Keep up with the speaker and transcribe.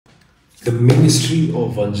The Ministry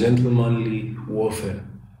of Ungentlemanly Warfare.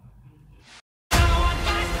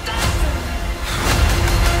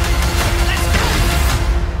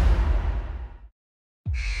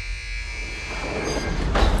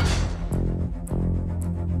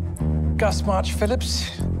 Gus March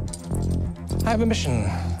Phillips, I have a mission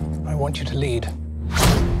I want you to lead.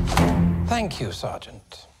 Thank you,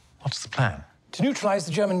 Sergeant. What's the plan? To neutralize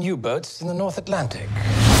the German U-boats in the North Atlantic.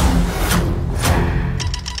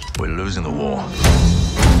 We're losing the war.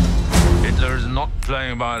 Hitler's not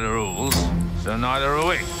playing by the rules, so neither are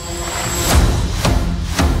we.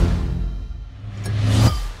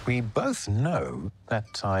 We both know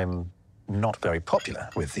that I'm not very popular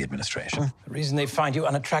with the administration. The reason they find you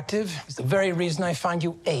unattractive is the very reason I find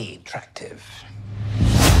you attractive.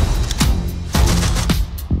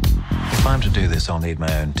 If I'm to do this, I'll need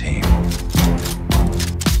my own team.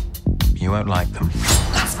 You won't like them.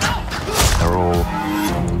 They're all...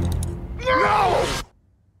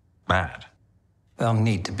 mad. They'll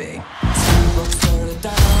need to be.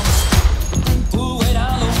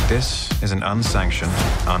 This is an unsanctioned,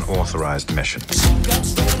 unauthorized mission.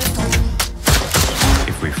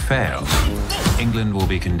 If we fail, England will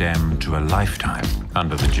be condemned to a lifetime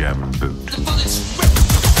under the German boot.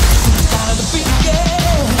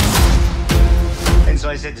 And so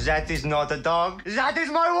I said, that is not a dog, that is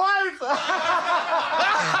my wife!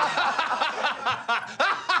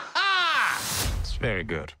 It's very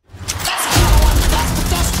good.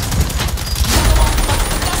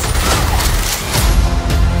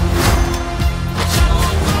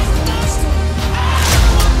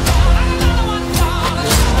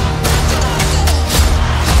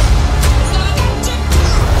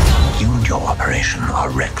 You and your operation are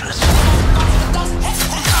reckless.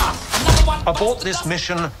 Abort this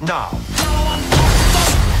mission now.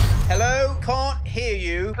 Hello, can't hear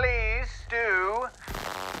you. Please do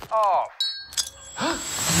off.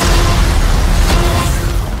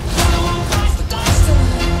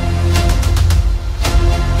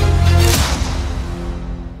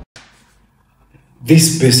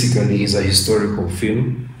 This basically is a historical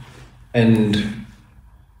film, and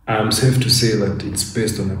I'm safe to say that it's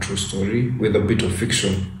based on a true story with a bit of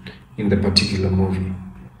fiction in the particular movie.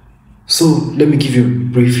 So let me give you a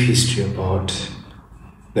brief history about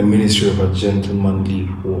the Ministry of Ungentlemanly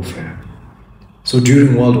Warfare. So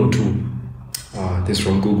during World War II, this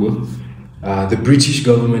from Google, the British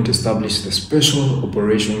government established the Special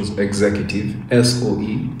Operations Executive,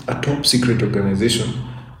 SOE, a top secret organization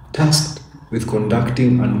tasked with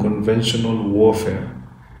conducting unconventional warfare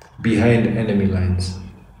behind enemy lines.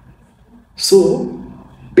 So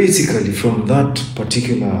basically from that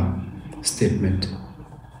particular statement,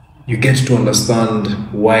 you get to understand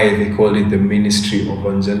why they call it the Ministry of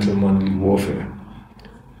Ungentlemanly Warfare.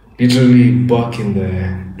 Literally back in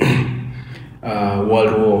the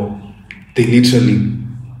World War, they literally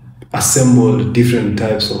assembled different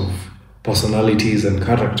types of personalities and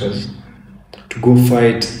characters to go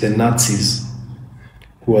fight the Nazis,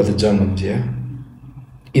 who are the Germans, yeah?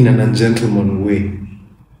 In an ungentleman way.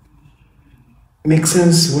 Makes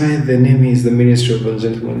sense why the name is the Ministry of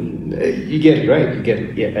Ungentlemanly. You get it, right? You get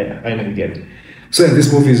it. Yeah, I know you get it. So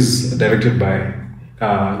this movie is directed by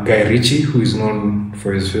Guy Ritchie, who is known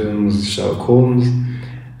for his films Sherlock Holmes,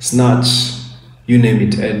 Snatch, you name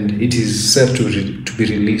it, and it is set to be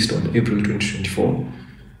released on April 2024.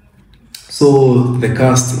 So the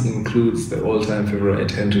cast includes the all-time favorite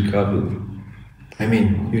Henry Cavill. I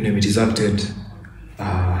mean, you name it, he's acted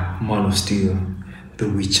Man of Steel, The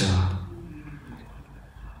Witcher,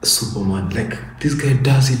 Superman. Like, this guy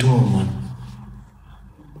does it all, man.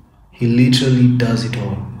 He literally does it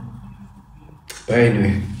all. But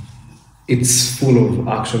anyway, it's full of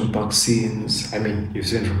action-packed scenes. I mean, you've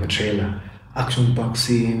seen from the trailer. Action-packed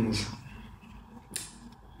scenes,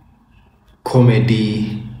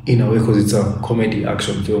 comedy, in a way, because it's a comedy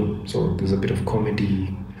action film. So there's a bit of comedy.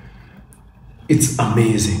 It's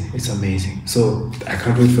amazing. It's amazing. So I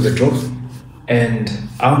can't wait for the drop. And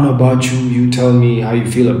I don't know about you. You tell me how you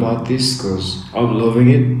feel about this, because I'm loving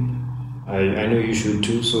it. I know you should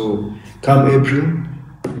too. So come April,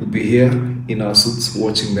 we'll be here in our suits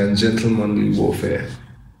watching the Ungentlemanly Warfare.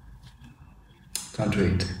 Can't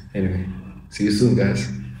wait. Anyway, see you soon, guys.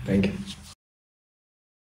 Thank you.